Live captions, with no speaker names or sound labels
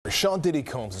Sean Diddy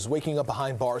Combs is waking up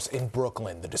behind bars in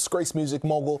Brooklyn. The disgraced music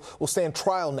mogul will stand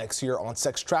trial next year on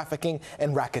sex trafficking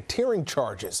and racketeering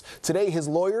charges. Today, his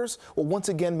lawyers will once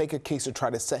again make a case to try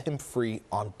to set him free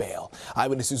on bail.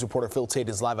 Eyewitness News reporter Phil Taitt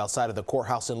is live outside of the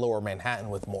courthouse in Lower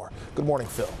Manhattan with more. Good morning,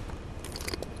 Phil.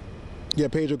 Yeah,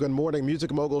 Pedro, good morning.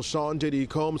 Music mogul Sean Diddy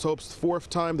Combs hopes fourth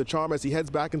time the charm as he heads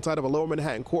back inside of a Lower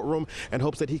Manhattan courtroom and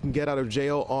hopes that he can get out of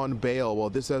jail on bail. Well,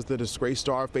 this as the disgraced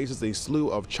star faces a slew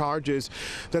of charges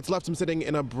that's left him sitting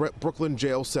in a Brooklyn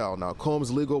jail cell. Now,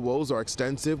 Combs' legal woes are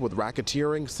extensive, with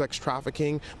racketeering, sex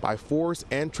trafficking by force,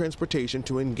 and transportation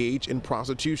to engage in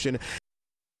prostitution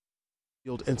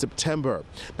in September.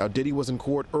 Now, Diddy was in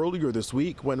court earlier this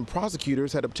week when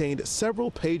prosecutors had obtained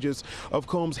several pages of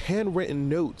Combs' handwritten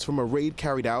notes from a raid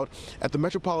carried out at the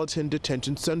Metropolitan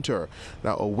Detention Center.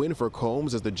 Now, a win for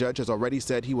Combs, as the judge has already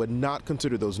said he would not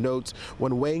consider those notes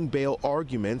when weighing bail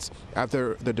arguments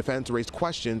after the defense raised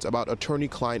questions about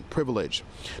attorney-client privilege.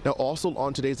 Now, also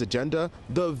on today's agenda,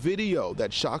 the video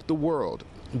that shocked the world.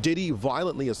 Diddy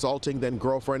violently assaulting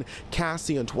then-girlfriend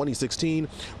Cassie in 2016,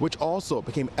 which also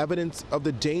became evidence of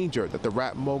the danger that the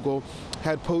rap mogul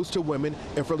had posed to women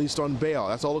if released on bail.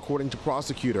 That's all according to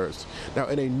prosecutors. Now,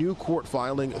 in a new court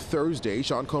filing Thursday,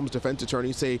 Sean Combs' defense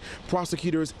attorneys say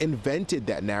prosecutors invented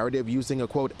that narrative using a,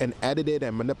 quote, an edited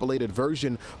and manipulated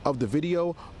version of the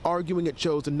video, arguing it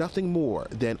shows nothing more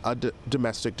than a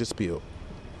domestic dispute.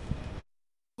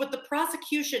 What the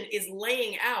prosecution is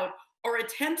laying out are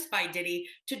attempts by Diddy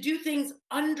to do things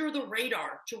under the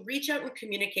radar, to reach out and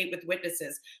communicate with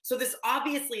witnesses. So this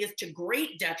obviously is to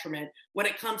great detriment when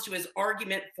it comes to his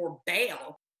argument for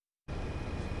bail.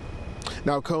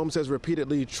 Now, Combs has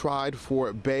repeatedly tried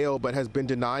for bail but has been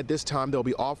denied. This time they'll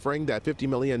be offering that $50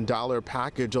 million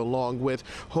package along with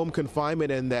home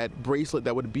confinement and that bracelet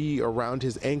that would be around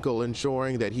his ankle,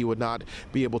 ensuring that he would not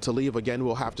be able to leave. Again,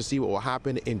 we'll have to see what will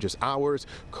happen in just hours.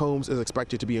 Combs is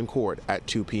expected to be in court at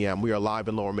 2 p.m. We are live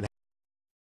in Lower Manhattan.